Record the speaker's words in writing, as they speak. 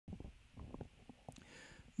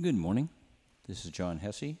Good morning. This is John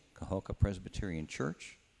Hesse, Cahokia Presbyterian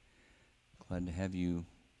Church. Glad to have you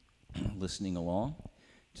listening along.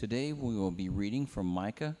 Today we will be reading from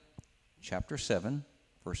Micah chapter 7,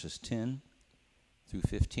 verses 10 through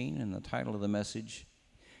 15, and the title of the message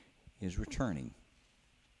is Returning.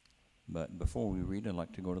 But before we read, I'd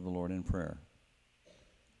like to go to the Lord in prayer.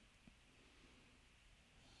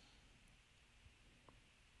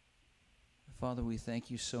 Father, we thank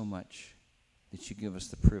you so much that you give us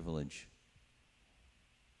the privilege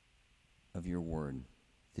of your word,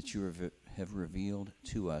 that you have revealed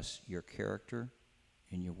to us your character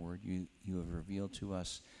in your word. You have revealed to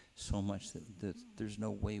us so much that there's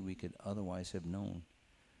no way we could otherwise have known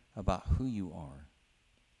about who you are.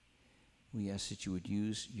 We ask that you would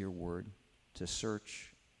use your word to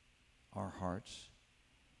search our hearts,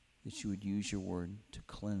 that you would use your word to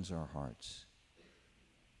cleanse our hearts,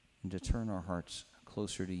 and to turn our hearts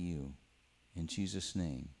closer to you. In Jesus'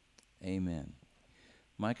 name, amen.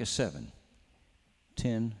 Micah 7,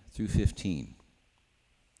 10 through 15.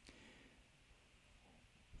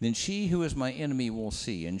 Then she who is my enemy will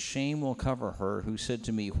see, and shame will cover her, who said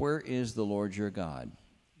to me, "Where is the Lord your God?"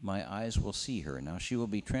 My eyes will see her. Now she will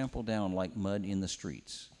be trampled down like mud in the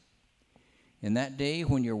streets. In that day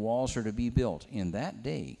when your walls are to be built, in that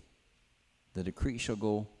day the decree shall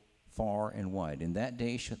go far and wide. In that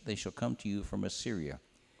day they shall come to you from Assyria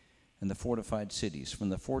and the fortified cities, from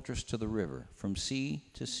the fortress to the river, from sea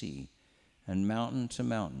to sea, and mountain to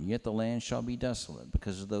mountain. Yet the land shall be desolate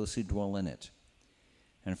because of those who dwell in it,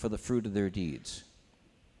 and for the fruit of their deeds.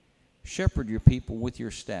 Shepherd your people with your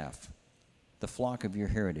staff, the flock of your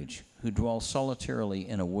heritage, who dwell solitarily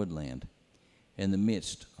in a woodland, in the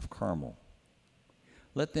midst of Carmel.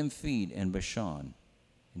 Let them feed in Bashan,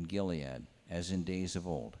 in Gilead, as in days of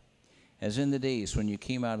old, as in the days when you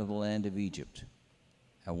came out of the land of Egypt.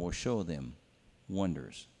 I will show them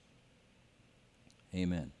wonders.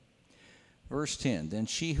 Amen. Verse 10, then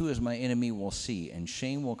she who is my enemy will see, and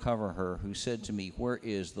shame will cover her, who said to me, "Where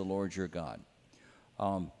is the Lord your God?"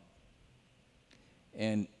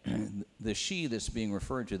 And the she that's being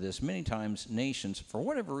referred to this, many times nations, for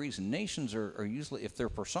whatever reason, nations are usually, if they're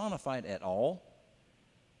personified at all,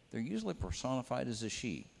 they're usually personified as a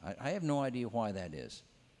she. I have no idea why that is.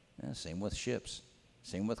 Same with ships.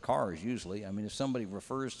 Same with cars, usually. I mean, if somebody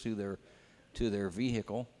refers to their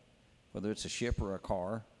vehicle, whether it's a ship or a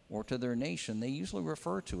car, or to their nation, they usually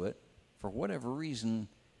refer to it, for whatever reason,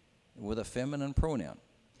 with a feminine pronoun.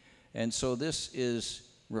 And so this is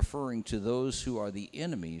referring to those who are the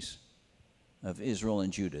enemies of Israel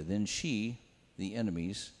and Judah. Then she, the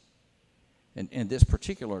enemies, and this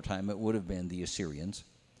particular time it would have been the Assyrians,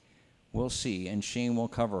 will see, and shame will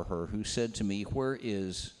cover her, who said to me, "Where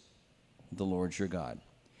is the Lord your God?"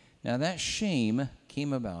 Now that shame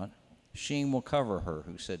came about. Shame will cover her,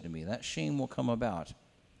 who said to me. That shame will come about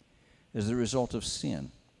as the result of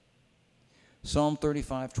sin. Psalm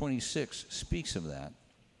 35:26 speaks of that.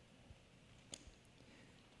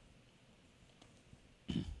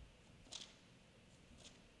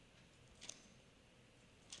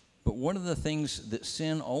 But one of the things that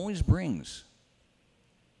sin always brings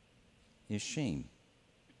is shame.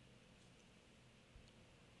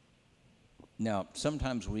 Now,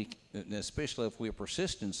 sometimes we, especially if we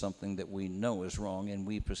persist in something that we know is wrong and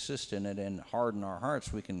we persist in it and harden our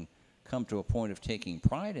hearts, we can come to a point of taking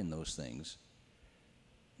pride in those things.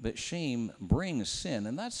 But shame brings sin,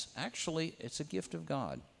 and that's actually, it's a gift of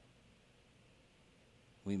God.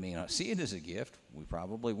 We may not see it as a gift. We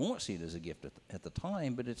probably won't see it as a gift at the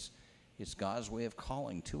time, but it's God's way of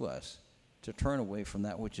calling to us to turn away from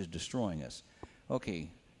that which is destroying us.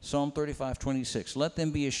 Okay. Psalm 35:26, let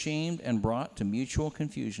them be ashamed and brought to mutual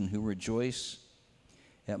confusion who rejoice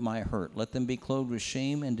at my hurt. Let them be clothed with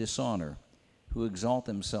shame and dishonor who exalt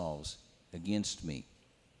themselves against me.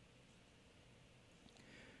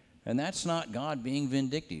 And that's not God being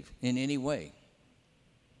vindictive in any way.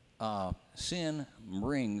 Sin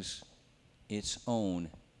brings its own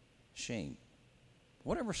shame.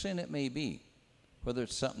 Whatever sin it may be, whether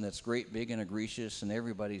it's something that's great, big, and egregious, and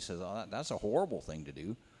everybody says, "Oh, that's a horrible thing to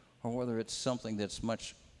do," or whether it's something that's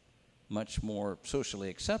much, much more socially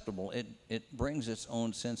acceptable, it brings its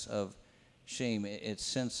own sense of shame, its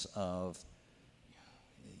sense of,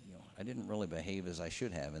 I didn't really behave as I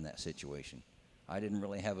should have in that situation. I didn't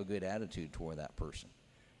really have a good attitude toward that person.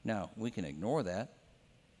 Now, we can ignore that,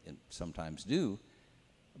 and sometimes do,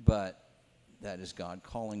 but that is God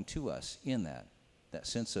calling to us in that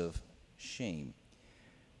sense of shame.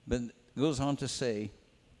 But it goes on to say,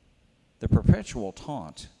 the perpetual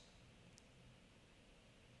taunt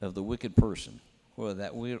of the wicked person, whether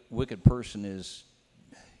that wicked person is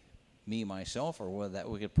me, myself, or whether that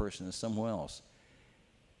wicked person is someone else.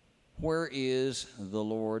 Where is the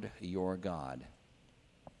Lord your God?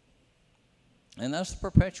 And that's the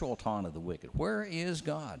perpetual taunt of the wicked. Where is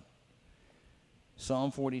God?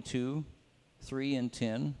 Psalm 42, 3 and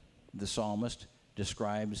 10, the psalmist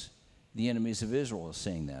describes the enemies of Israel as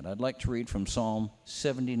saying that. I'd like to read from Psalm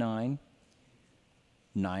 79,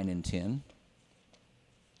 9 and 10.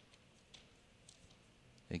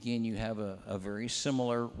 Again, you have a very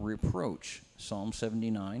similar reproach. Psalm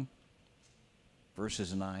 79,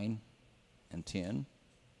 verses 9 and 10.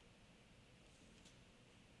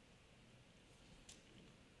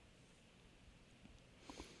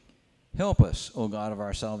 Help us, O God of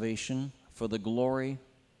our salvation, for the glory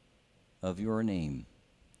of your name,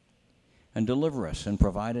 and deliver us and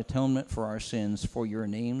provide atonement for our sins for your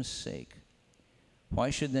name's sake. Why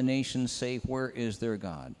should the nations say, where is their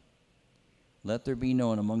God? Let there be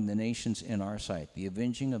known among the nations in our sight the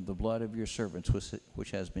avenging of the blood of your servants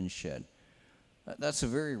which has been shed. That's a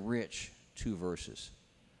very rich 2 verses.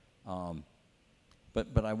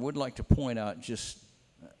 But I would like to point out just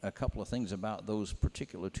a couple of things about those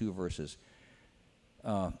particular 2 verses.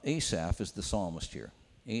 Asaph is the psalmist here.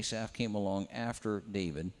 Asaph came along after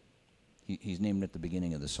David. He's named at the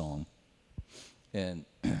beginning of the song. And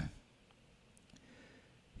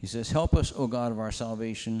he says, help us, O God of our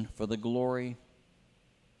salvation, for the glory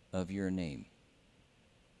of your name.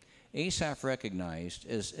 Asaph recognized,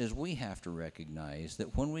 as we have to recognize,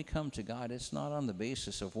 that when we come to God, it's not on the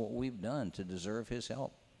basis of what we've done to deserve his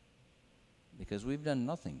help. Because we've done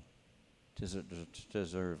nothing to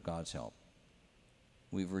deserve God's help.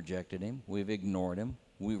 We've rejected him. We've ignored him.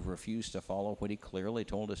 We've refused to follow what he clearly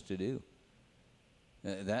told us to do.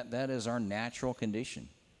 That is our natural condition.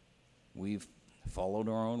 We've followed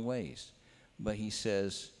our own ways. But he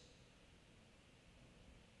says,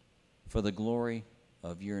 for the glory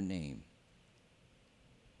of your name.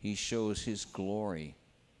 He shows his glory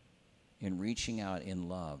in reaching out in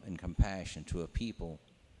love and compassion to a people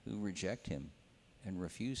who reject him and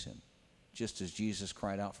refuse him. Just as Jesus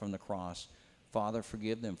cried out from the cross, Father,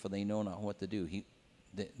 forgive them, for they know not what to do.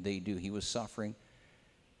 They do. He was suffering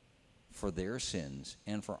for their sins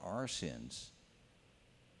and for our sins.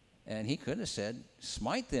 And he could have said,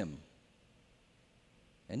 smite them.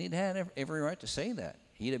 And he'd had every right to say that.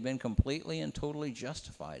 He'd have been completely and totally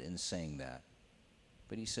justified in saying that.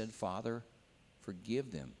 But he said, Father,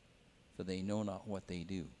 forgive them, for they know not what they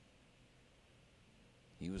do.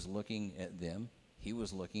 He was looking at them. He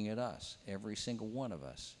was looking at us, every single one of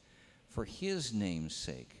us. For his name's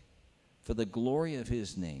sake, for the glory of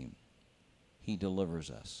his name, he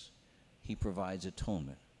delivers us. He provides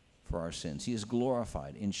atonement for our sins. He is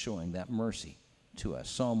glorified in showing that mercy to us.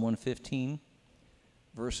 Psalm 115,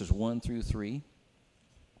 verses 1 through 3.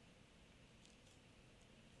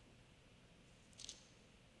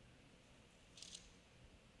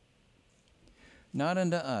 Not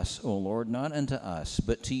unto us, O Lord, not unto us,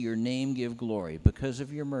 but to your name give glory, because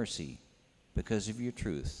of your mercy, because of your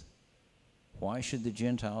truth. Why should the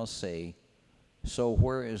Gentiles say, so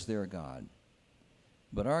where is their God?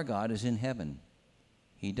 But our God is in heaven.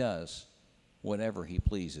 He does whatever he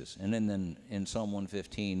pleases. And then in Psalm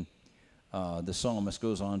 115, the psalmist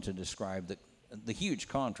goes on to describe the huge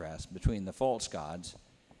contrast between the false gods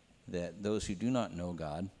that those who do not know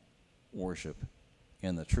God worship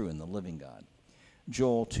and the true and the living God.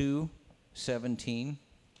 Joel 2:17.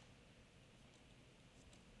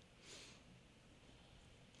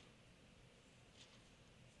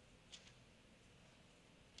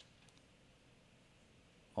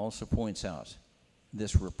 Also points out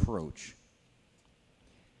this reproach.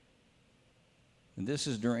 And this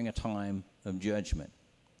is during a time of judgment.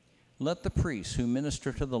 Let the priests who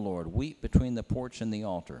minister to the Lord weep between the porch and the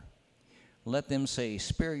altar. Let them say,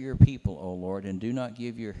 spare your people, O Lord, and do not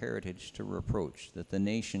give your heritage to reproach, that the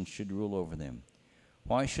nations should rule over them.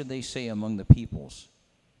 Why should they say among the peoples,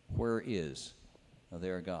 where is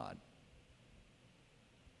their God?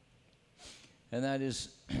 And that is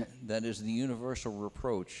the universal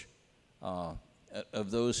reproach of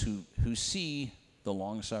those who see the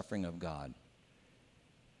long-suffering of God,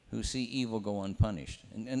 who see evil go unpunished.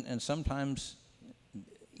 And sometimes,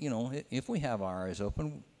 you know, if we have our eyes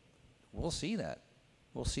open, we'll see that.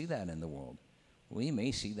 We'll see that in the world. We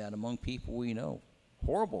may see that among people we know.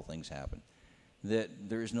 Horrible things happen that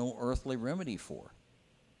there's no earthly remedy for.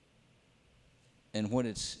 And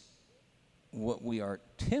what we are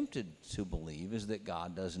tempted to believe is that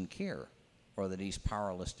God doesn't care or that he's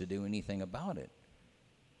powerless to do anything about it.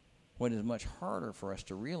 What is much harder for us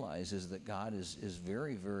to realize is that God is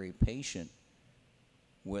very, very patient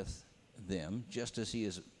with them, just as he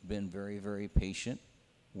has been very, very patient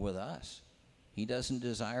with us. He doesn't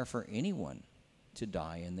desire for anyone to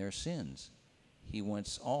die in their sins. He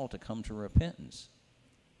wants all to come to repentance.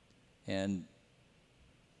 And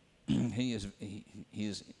he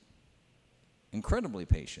is incredibly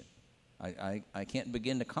patient. I can't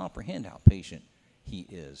begin to comprehend how patient he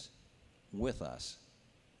is with us.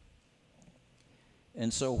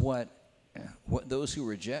 And so what those who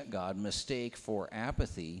reject God mistake for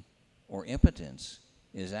apathy or impotence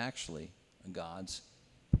is actually God's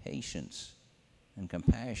patience and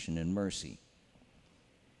compassion and mercy.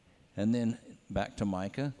 And then back to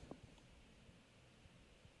Micah,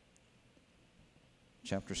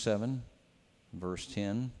 chapter 7, verse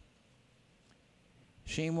 10.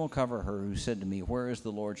 Shame will cover her who said to me, where is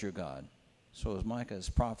the Lord your God? So as Micah is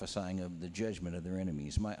prophesying of the judgment of their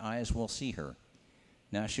enemies, my eyes will see her.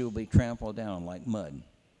 Now she will be trampled down like mud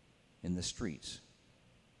in the streets.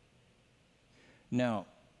 Now,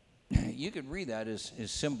 you could read that as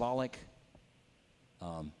symbolic.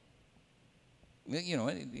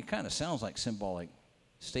 It kind of sounds like symbolic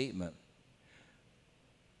statement.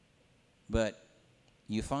 But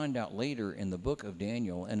you find out later in the book of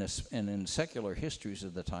Daniel and in secular histories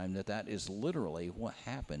of the time that is literally what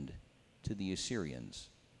happened to the Assyrians.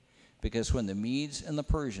 Because when the Medes and the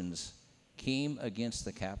Persians came against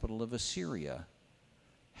the capital of Assyria,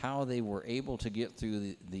 how they were able to get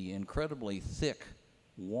through the incredibly thick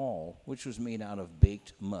wall, which was made out of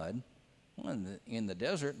baked mud. Well, in the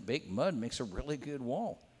desert, baked mud makes a really good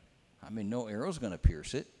wall. I mean, no arrow's going to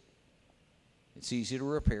pierce it. It's easy to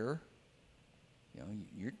repair.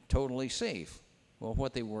 You're totally safe. Well,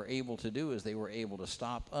 what they were able to do is they were able to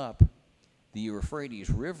stop up the Euphrates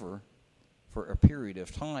River for a period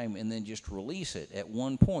of time and then just release it at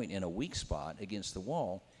one point in a weak spot against the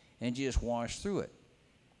wall and just wash through it.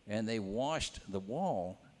 And they washed the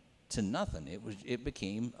wall to nothing. It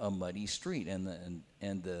became a muddy street, and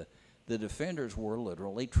the defenders were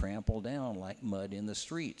literally trampled down like mud in the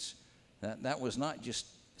streets. That was not just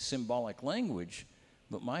symbolic language,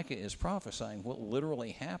 but Micah is prophesying what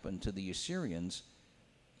literally happened to the Assyrians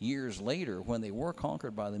years later when they were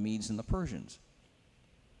conquered by the Medes and the Persians.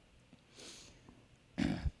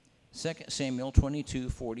 2 Samuel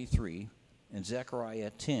 22:43 and Zechariah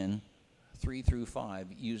 10:3-5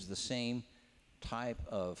 use the same type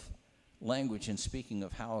of language in speaking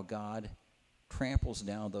of how God tramples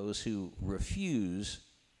down those who refuse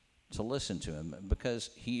to listen to him, because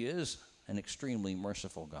he is an extremely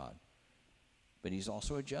merciful God, but he's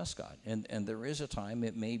also a just God. And there is a time,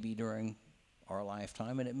 it may be during our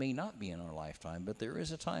lifetime and it may not be in our lifetime, but there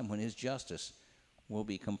is a time when his justice will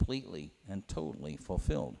be completely and totally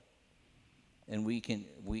fulfilled. And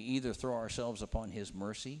we either throw ourselves upon his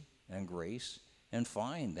mercy and grace and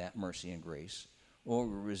find that mercy and grace, or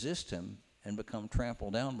we resist him and become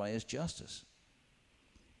trampled down by his justice.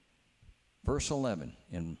 Verse 11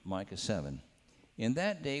 in Micah 7. In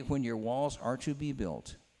that day when your walls are to be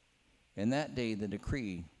built, in that day the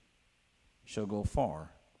decree shall go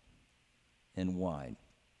far and wide.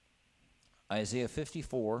 Isaiah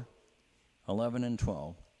 54:11 and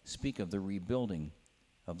 12 speak of the rebuilding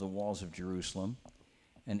of the walls of Jerusalem,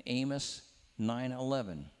 and Amos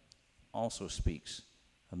 9:11 also speaks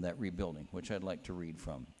of that rebuilding, which I'd like to read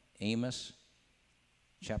from. Amos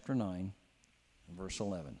chapter 9, verse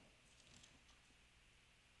 11.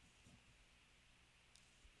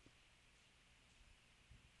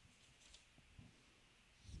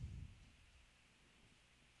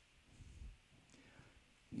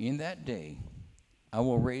 In that day I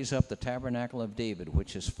will raise up the tabernacle of David,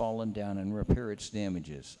 which has fallen down, and repair its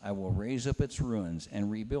damages. I will raise up its ruins and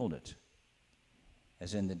rebuild it,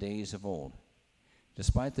 as in the days of old.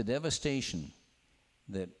 Despite the devastation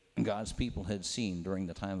that God's people had seen during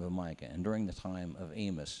the time of Micah and during the time of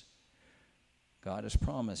Amos, God is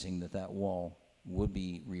promising that wall would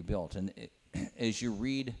be rebuilt. And as you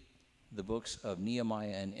read the books of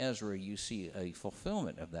Nehemiah and Ezra, you see a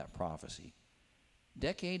fulfillment of that prophecy.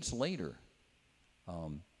 Decades later,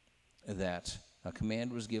 that a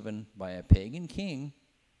command was given by a pagan king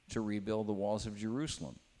to rebuild the walls of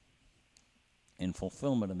Jerusalem in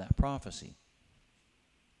fulfillment of that prophecy.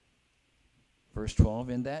 Verse 12,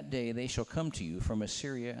 in that day they shall come to you from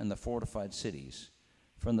Assyria and the fortified cities,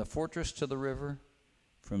 from the fortress to the river,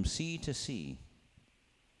 from sea to sea,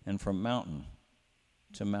 and from mountain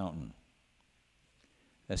to mountain.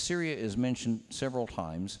 Assyria is mentioned several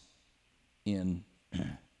times in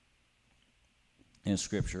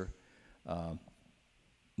Scripture,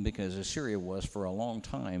 because Assyria was for a long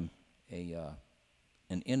time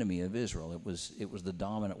an enemy of Israel. It was the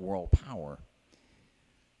dominant world power.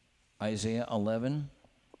 Isaiah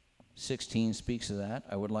 11:16 speaks of that.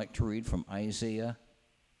 I would like to read from Isaiah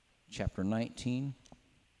chapter 19,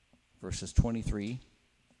 verses 23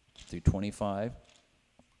 through 25.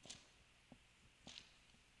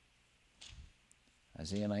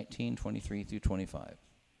 Isaiah 19, 23 through 25. As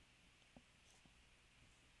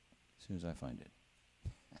soon as I find it.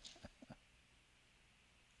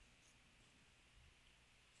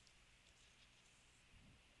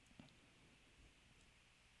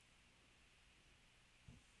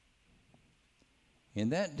 In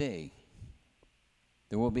that day,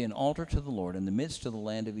 there will be an altar to the Lord in the midst of the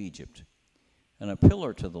land of Egypt, and a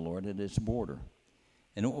pillar to the Lord at its border.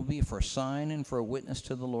 And it will be for a sign and for a witness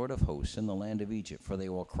to the Lord of hosts in the land of Egypt, for they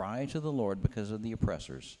will cry to the Lord because of the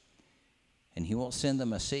oppressors. And he will send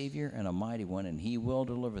them a Savior and a mighty one, and he will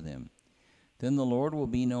deliver them. Then the Lord will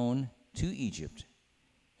be known to Egypt,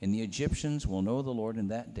 and the Egyptians will know the Lord in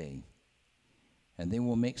that day. And they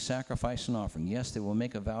will make sacrifice and offering. Yes, they will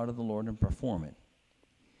make a vow to the Lord and perform it.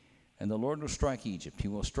 And the Lord will strike Egypt. He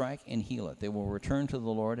will strike and heal it. They will return to the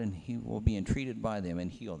Lord, and he will be entreated by them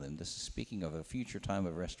and heal them. This is speaking of a future time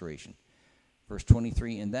of restoration. Verse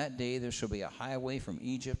 23, in that day there shall be a highway from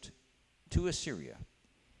Egypt to Assyria.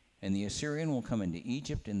 And the Assyrian will come into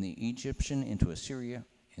Egypt, and the Egyptian into Assyria,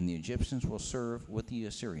 and the Egyptians will serve with the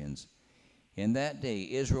Assyrians. In that day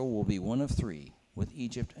Israel will be one of three, with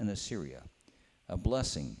Egypt and Assyria, a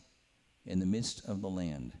blessing in the midst of the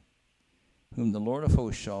land, whom the Lord of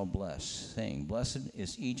hosts shall bless, saying, blessed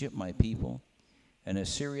is Egypt, my people, and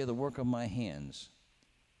Assyria, the work of my hands,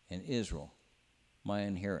 and Israel, my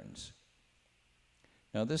inheritance.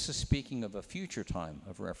 Now, this is speaking of a future time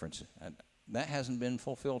of reference. That hasn't been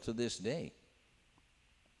fulfilled to this day.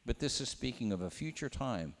 But this is speaking of a future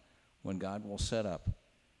time when God will set up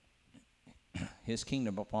his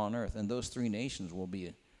kingdom upon earth, and those three nations will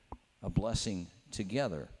be a blessing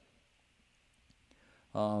together.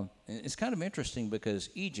 It's kind of interesting because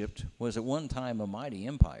Egypt was at one time a mighty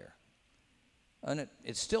empire. And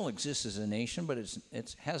it still exists as a nation, but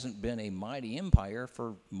it hasn't been a mighty empire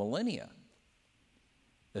for millennia.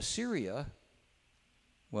 Assyria,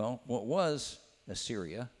 well, what was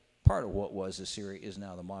Assyria, part of what was Assyria is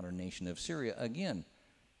now the modern nation of Syria. Again,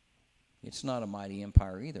 it's not a mighty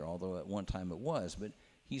empire either, although at one time it was. But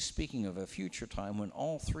he's speaking of a future time when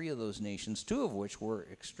all three of those nations, two of which were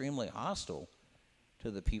extremely hostile to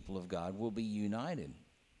the people of God, will be united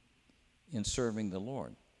in serving the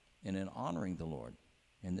Lord and in honoring the Lord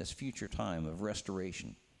in this future time of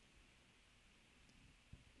restoration.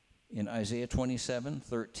 In Isaiah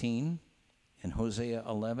 27:13 and Hosea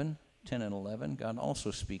 11:10 and 11, God also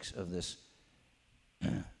speaks of this,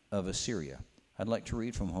 of Assyria. I'd like to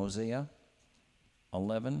read from Hosea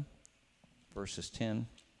 11, verses 10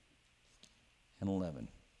 and 11.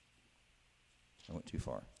 I went too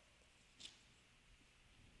far.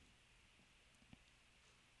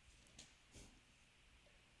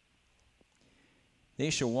 They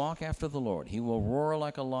shall walk after the Lord. He will roar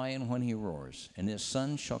like a lion when he roars, and his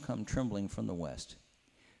sons shall come trembling from the west.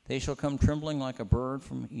 They shall come trembling like a bird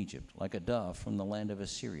from Egypt, like a dove from the land of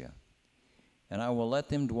Assyria. And I will let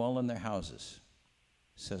them dwell in their houses,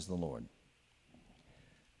 says the Lord.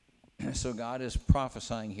 So God is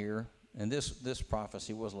prophesying here, and this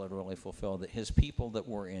prophecy was literally fulfilled, that his people that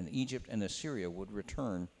were in Egypt and Assyria would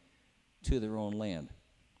return to their own land.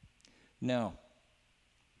 Now,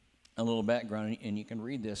 a little background, and you can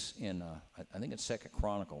read this in, I think it's 2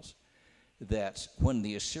 Chronicles, that when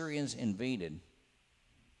the Assyrians invaded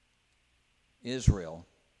Israel,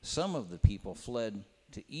 some of the people fled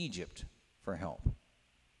to Egypt for help.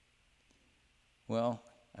 Well,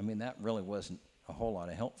 I mean, that really wasn't a whole lot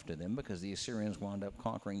of help to them because the Assyrians wound up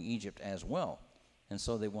conquering Egypt as well. And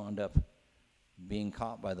so they wound up being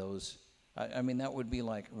caught by those. I mean, that would be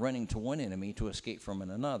like running to one enemy to escape from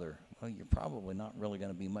another. Well, you're probably not really going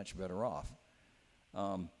to be much better off.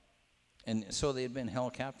 And so they had been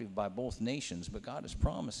held captive by both nations, but God is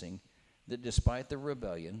promising that despite the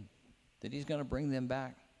rebellion, that he's going to bring them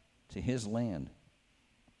back to his land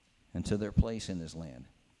and to their place in his land.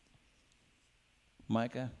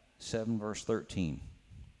 Micah 7, verse 13.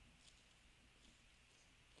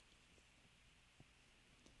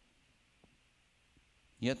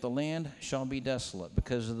 Yet the land shall be desolate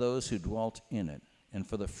because of those who dwelt in it, and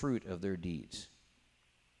for the fruit of their deeds.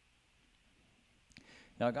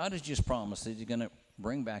 Now, God has just promised that he's going to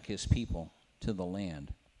bring back his people to the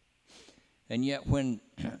land. And yet when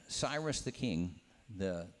Cyrus the king,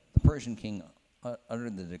 the Persian king,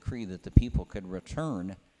 uttered the decree that the people could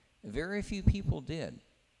return, very few people did.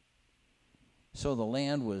 So the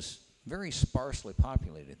land was very sparsely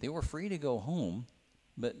populated. They were free to go home,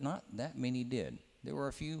 but not that many did. There were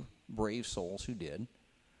a few brave souls who did,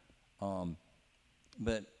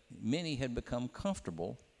 but many had become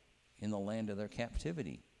comfortable in the land of their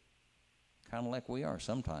captivity, kind of like we are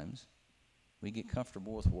sometimes. We get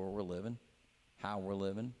comfortable with where we're living, how we're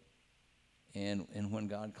living, and when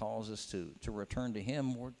God calls us to return to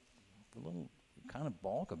him, we're a little kind of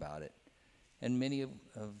balk about it. And many of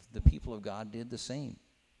the people of God did the same.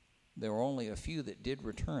 There were only a few that did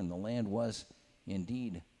return. The land was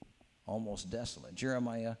indeed almost desolate.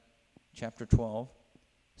 Jeremiah chapter 12,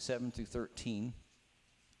 7 through 13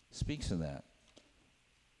 speaks of that.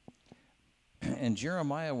 And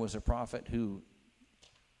Jeremiah was a prophet who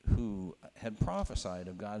had prophesied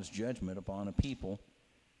of God's judgment upon a people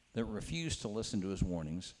that refused to listen to his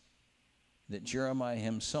warnings, that Jeremiah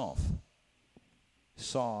himself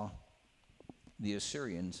saw the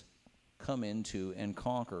Assyrians come into and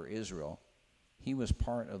conquer Israel. He was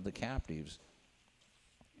part of the captives.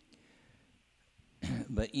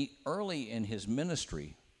 But early in his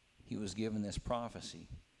ministry, he was given this prophecy.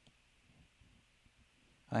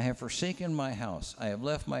 I have forsaken my house. I have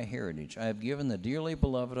left my heritage. I have given the dearly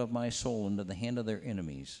beloved of my soul into the hand of their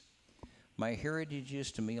enemies. My heritage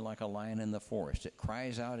is to me like a lion in the forest. It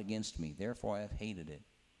cries out against me. Therefore I have hated it.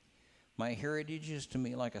 My heritage is to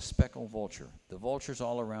me like a speckled vulture. The vultures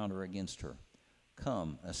all around are against her.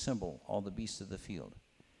 Come, assemble all the beasts of the field.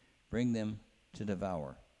 Bring them to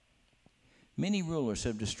devour. Many rulers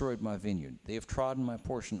have destroyed my vineyard. They have trodden my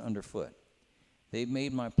portion underfoot. They've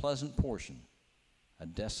made my pleasant portion a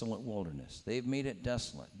desolate wilderness. They've made it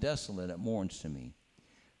desolate. Desolate it mourns to me.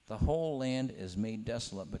 The whole land is made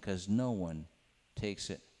desolate because no one takes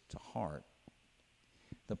it to heart.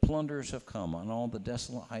 The plunderers have come on all the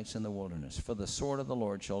desolate heights in the wilderness, for the sword of the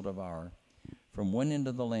Lord shall devour from one end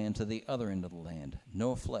of the land to the other end of the land.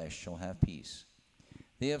 No flesh shall have peace.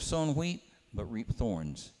 They have sown wheat, but reap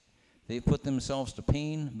thorns. They have put themselves to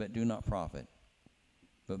pain, but do not profit.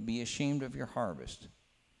 But be ashamed of your harvest,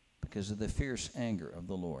 because of the fierce anger of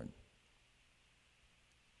the Lord.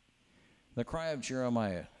 The cry of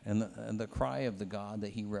Jeremiah and the cry of the God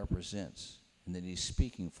that he represents and that he's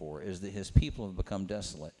speaking for is that his people have become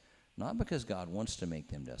desolate, not because God wants to make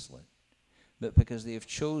them desolate, but because they have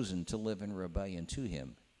chosen to live in rebellion to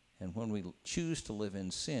him. And when we choose to live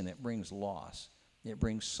in sin, it brings loss. It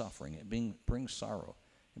brings suffering. It brings sorrow.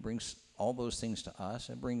 It brings all those things to us.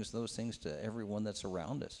 It brings those things to everyone that's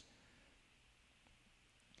around us.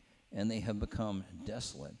 And they have become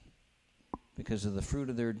desolate because of the fruit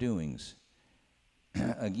of their doings.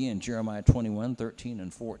 Again, Jeremiah 21, 13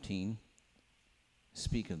 and 14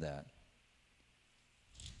 speak of that.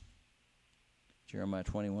 Jeremiah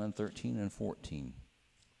 21, 13 and 14.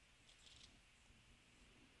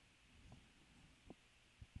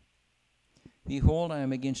 Behold, I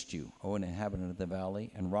am against you, O inhabitant of the valley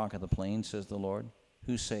and rock of the plain, says the Lord,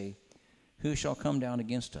 who say, who shall come down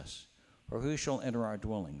against us? Or who shall enter our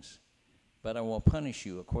dwellings? But I will punish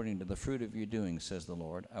you according to the fruit of your doings, says the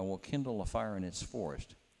Lord. I will kindle a fire in its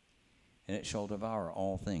forest, and it shall devour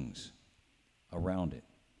all things around it.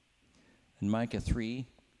 And Micah 3,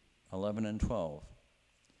 11 and 12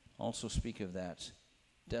 also speak of that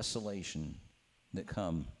desolation that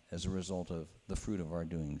come as a result of the fruit of our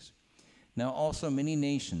doings. Now also many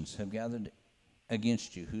nations have gathered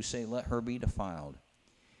against you, who say, let her be defiled,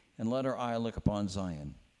 and let her eye look upon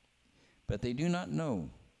Zion. But they do not know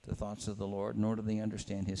the thoughts of the Lord, nor do they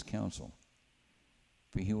understand his counsel.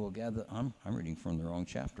 For he will gather... I'm reading from the wrong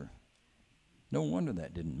chapter. No wonder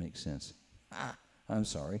that didn't make sense. I'm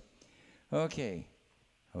sorry. Okay.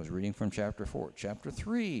 I was reading from chapter 4. Chapter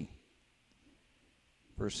 3,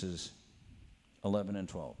 verses 11 and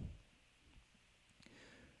 12.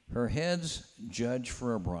 Her heads judge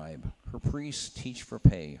for a bribe. Her priests teach for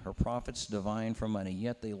pay. Her prophets divine for money.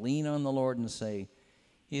 Yet they lean on the Lord and say,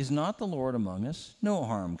 is not the Lord among us? No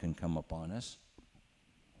harm can come upon us.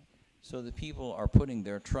 So the people are putting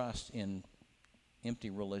their trust in empty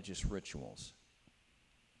religious rituals.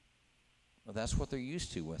 Well, that's what they're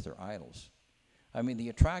used to with their idols. I mean, the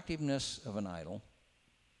attractiveness of an idol,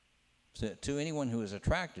 to anyone who is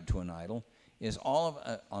attracted to an idol, is all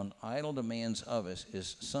of an idol demands of us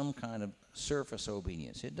is some kind of surface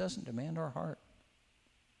obedience. It doesn't demand our heart.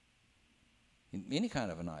 Any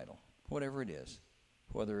kind of an idol, whatever it is.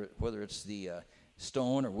 Whether it's the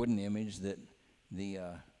stone or wooden image that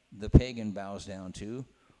the pagan bows down to,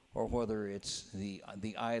 or whether it's the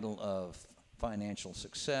idol of financial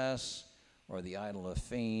success, or the idol of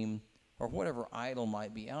fame, or whatever idol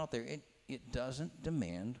might be out there, it doesn't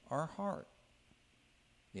demand our heart.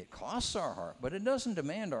 It costs our heart, but it doesn't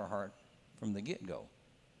demand our heart from the get-go.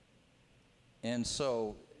 And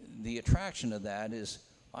so the attraction of that is,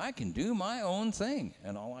 I can do my own thing,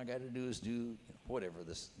 and all I got to do is do whatever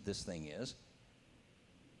this thing is.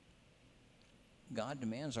 God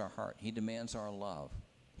demands our heart. He demands our love.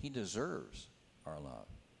 He deserves our love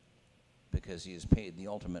because he has paid the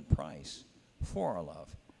ultimate price for our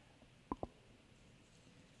love.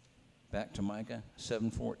 Back to Micah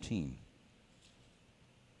 7:14.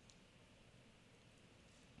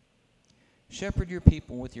 Shepherd your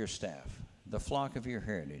people with your staff, the flock of your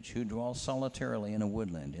heritage, who dwell solitarily in a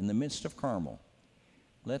woodland, in the midst of Carmel.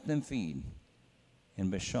 Let them feed in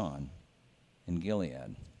Bashan and Gilead.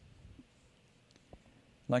 I'd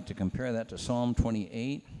like to compare that to Psalm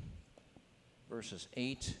 28, verses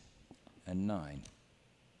 8 and 9.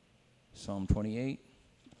 Psalm 28,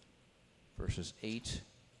 verses 8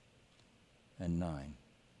 and 9.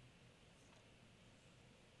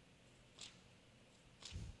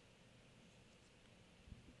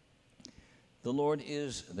 The Lord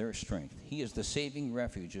is their strength. He is the saving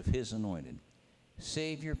refuge of his anointed.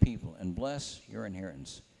 Save your people and bless your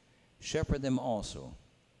inheritance. Shepherd them also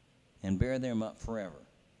and bear them up forever.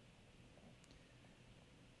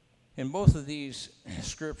 In both of these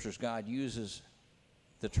scriptures, God uses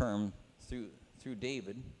the term through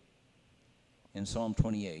David in Psalm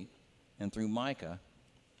 28 and through Micah.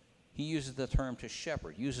 He uses the term to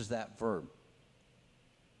shepherd, uses that verb.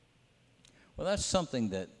 Well, that's something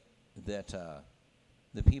that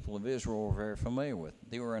the people of Israel were very familiar with.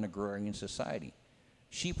 They were an agrarian society.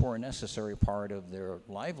 Sheep were a necessary part of their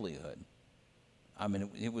livelihood. I mean,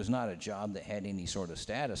 it was not a job that had any sort of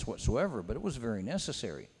status whatsoever, but it was very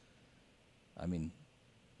necessary. I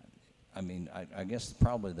guess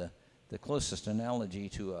probably the closest analogy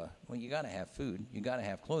to, well, you got to have food, you got to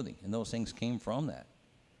have clothing, and those things came from that.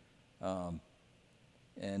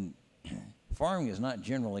 And farming is not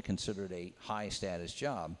generally considered a high-status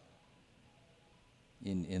job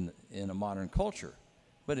in a modern culture,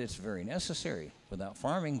 but it's very necessary. Without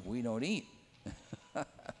farming, we don't eat.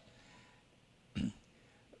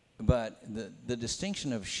 But the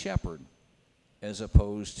distinction of shepherd as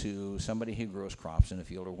opposed to somebody who grows crops in a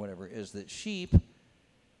field or whatever is that sheep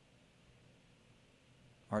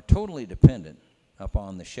are totally dependent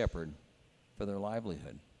upon the shepherd for their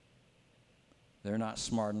livelihood. They're not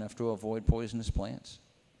smart enough to avoid poisonous plants.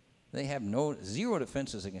 They have zero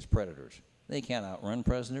defenses against predators. They can't outrun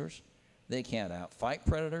predators. They can't outfight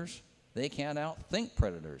predators. They can't outthink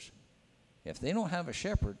predators. If they don't have a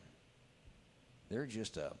shepherd, they're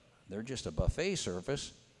just a buffet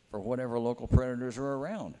service for whatever local predators are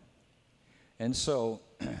around. And so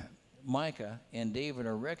Micah and David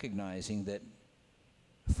are recognizing that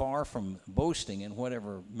far from boasting in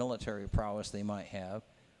whatever military prowess they might have,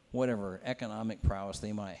 whatever economic prowess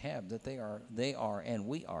they might have, that they are and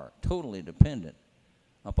we are totally dependent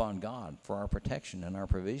upon God for our protection and our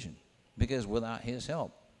provision. Because without his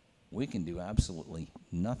help, we can do absolutely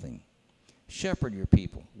nothing. Shepherd your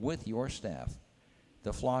people with your staff,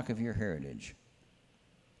 the flock of your heritage.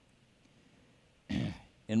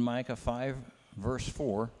 In Micah 5, verse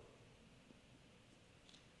 4,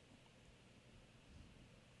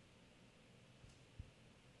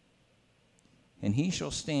 and he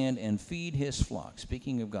shall stand and feed his flock,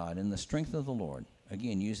 speaking of God, in the strength of the Lord,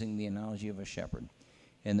 again using the analogy of a shepherd,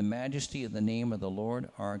 in the majesty of the name of the Lord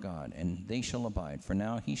our God, and they shall abide. For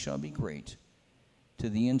now he shall be great to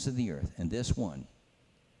the ends of the earth, and this one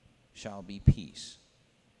shall be peace.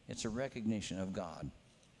 It's a recognition of God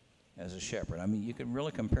as a shepherd. I mean, you could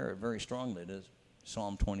really compare it very strongly to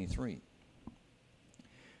Psalm 23.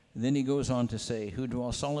 Then he goes on to say, who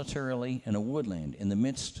dwell solitarily in a woodland in the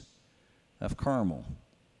midst of Carmel.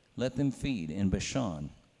 Let them feed in Bashan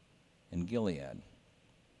and Gilead.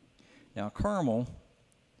 Now, Carmel,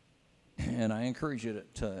 and I encourage you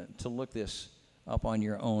to look this up on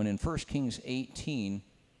your own. In 1 Kings 18,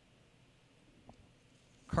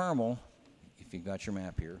 Carmel, if you've got your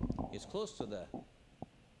map here, is close to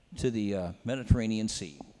the Mediterranean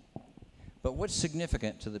Sea. But what's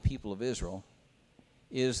significant to the people of Israel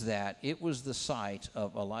is that it was the site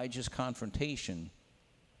of Elijah's confrontation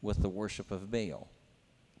with the worship of Baal.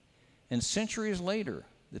 And centuries later,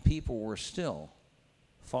 the people were still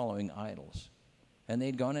following idols. And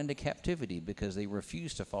they'd gone into captivity because they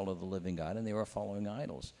refused to follow the living God, and they were following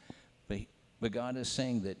idols. But God is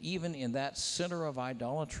saying that even in that center of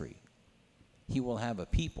idolatry, he will have a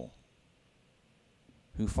people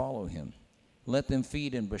who follow him. Let them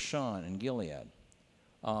feed in Bashan and Gilead.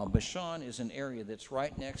 Bashan is an area that's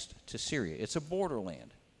right next to Syria. It's a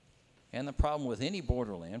borderland. And the problem with any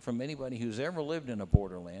borderland, from anybody who's ever lived in a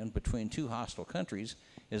borderland between two hostile countries,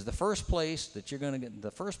 is the first place that's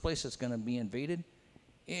going to be invaded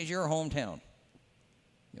is your hometown.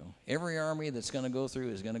 You know, every army that's going to go through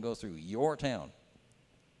is going to go through your town.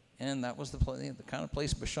 And that was the kind of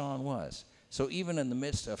place Bashan was. So even in the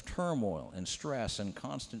midst of turmoil and stress and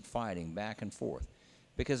constant fighting back and forth,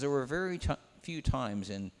 because there were very few times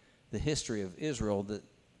in the history of Israel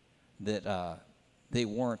that they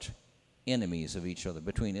weren't enemies of each other,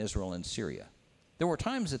 between Israel and Syria. There were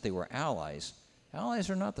times that they were allies. Allies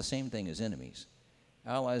are not the same thing as enemies.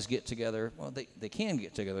 Allies get together, well, they can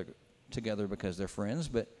get together because they're friends,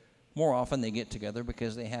 but more often they get together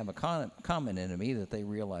because they have a common enemy that they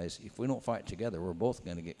realize if we don't fight together, we're both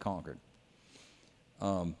going to get conquered.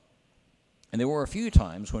 And there were a few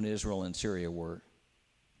times when Israel and Syria were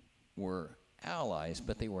allies,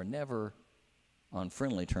 but they were never on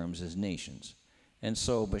friendly terms as nations. And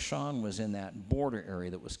so Bashan was in that border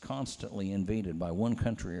area that was constantly invaded by one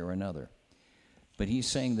country or another. But he's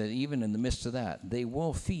saying that even in the midst of that, they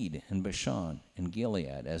will feed in Bashan and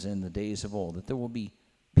Gilead as in the days of old, that there will be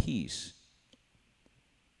peace.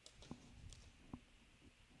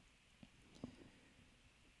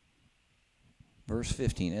 Verse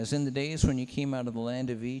 15, as in the days when you came out of the land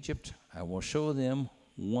of Egypt, I will show them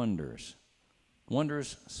wonders.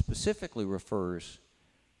 Wonders specifically refers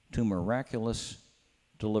to miraculous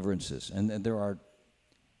deliverances. And there are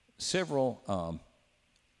several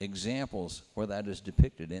examples where that is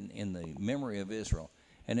depicted in the memory of Israel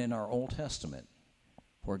and in our Old Testament,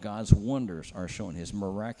 where God's wonders are shown, his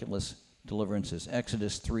miraculous deliverances.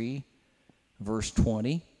 Exodus 3, verse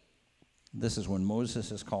 20. This is when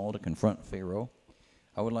Moses is called to confront Pharaoh.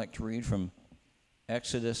 I would like to read from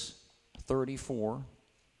Exodus 34,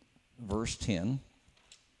 verse 10.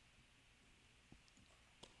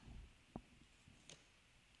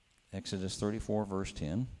 Exodus 34, verse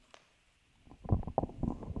 10.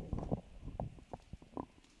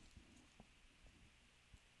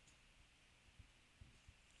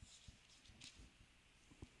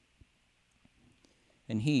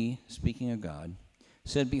 And he, speaking of God,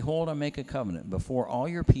 said, behold, I make a covenant. Before all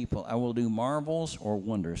your people I will do marvels or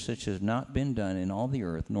wonders such as have not been done in all the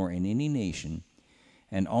earth, nor in any nation.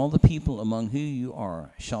 And all the people among whom you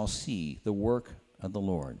are shall see the work of the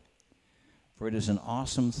Lord. For it is an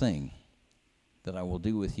awesome thing that I will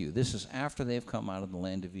do with you. This is after they've come out of the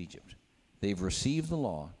land of Egypt. They've received the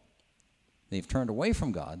law. They've turned away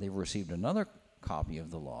from God. They've received another copy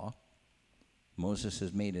of the law. Moses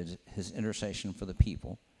has made his intercession for the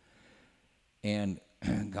people. And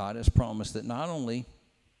God has promised that not only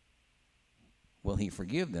will he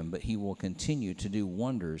forgive them, but he will continue to do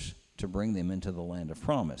wonders to bring them into the land of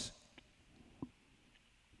promise.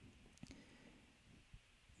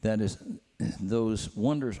 That is, those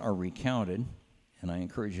wonders are recounted, and I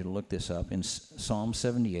encourage you to look this up, in Psalm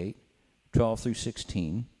 78, 12 through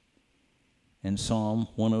 16, and Psalm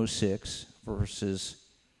 106, verses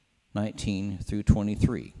 19 through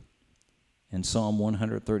 23, and Psalm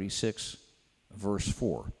 136, verse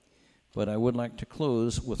 4. But I would like to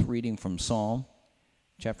close with reading from Psalm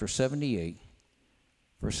chapter 78,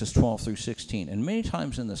 verses 12 through 16. And many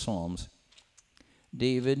times in the Psalms,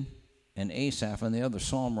 David and Asaph and the other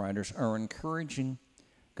psalm writers are encouraging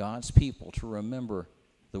God's people to remember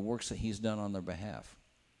the works that he's done on their behalf.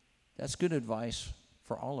 That's good advice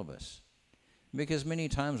for all of us, because many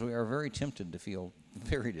times we are very tempted to feel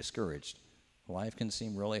very discouraged. Life can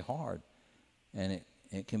seem really hard, and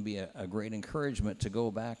it can be a great encouragement to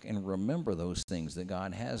go back and remember those things that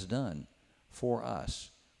God has done for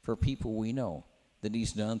us, for people we know, that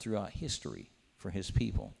he's done throughout history for his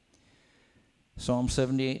people. Psalm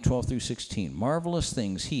 78, 12 through 16. Marvelous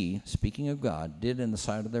things he, speaking of God, did in the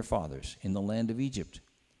sight of their fathers, in the land of Egypt.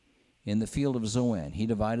 In the field of Zoan, he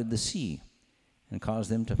divided the sea and caused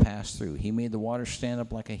them to pass through. He made the waters stand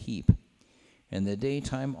up like a heap. In the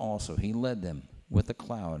daytime also he led them with a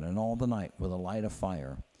cloud, and all the night with a light of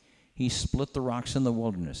fire. He split the rocks in the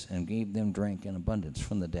wilderness and gave them drink in abundance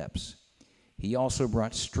from the depths. He also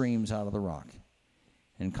brought streams out of the rock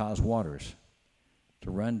and caused waters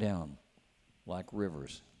to run down like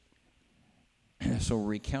rivers. So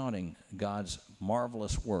recounting God's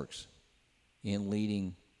marvelous works in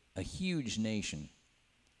leading a huge nation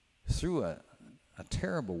through a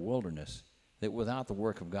terrible wilderness that without the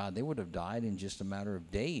work of God, they would have died in just a matter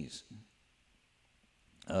of days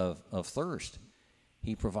of thirst.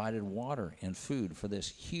 He provided water and food for this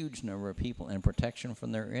huge number of people and protection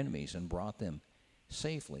from their enemies and brought them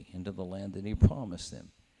safely into the land that he promised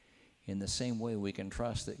them. In the same way, we can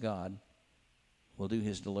trust that God will do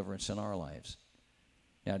his deliverance in our lives.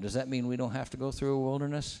 Now, does that mean we don't have to go through a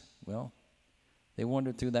wilderness? Well, they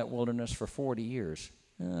wandered through that wilderness for 40 years,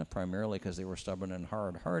 primarily because they were stubborn and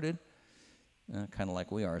hard-hearted, kind of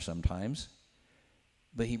like we are sometimes.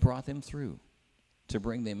 But he brought them through to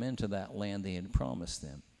bring them into that land they had promised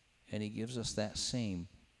them. And he gives us that same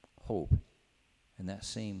hope and that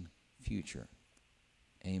same future.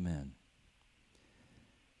 Amen.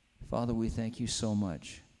 Father, we thank you so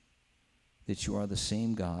much that you are the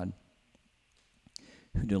same God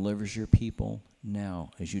who delivers your people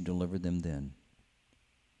now as you delivered them then.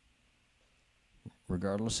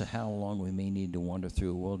 Regardless of how long we may need to wander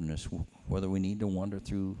through a wilderness, whether we need to wander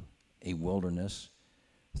through a wilderness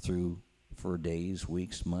for days,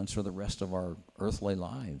 weeks, months, or the rest of our earthly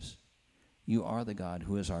lives, you are the God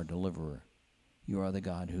who is our deliverer. You are the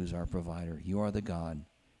God who is our provider. You are the God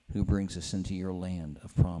who brings us into your land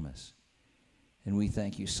of promise. And we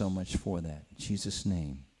thank you so much for that. In Jesus'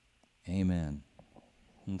 name, amen.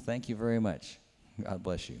 And thank you very much. God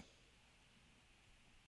bless you.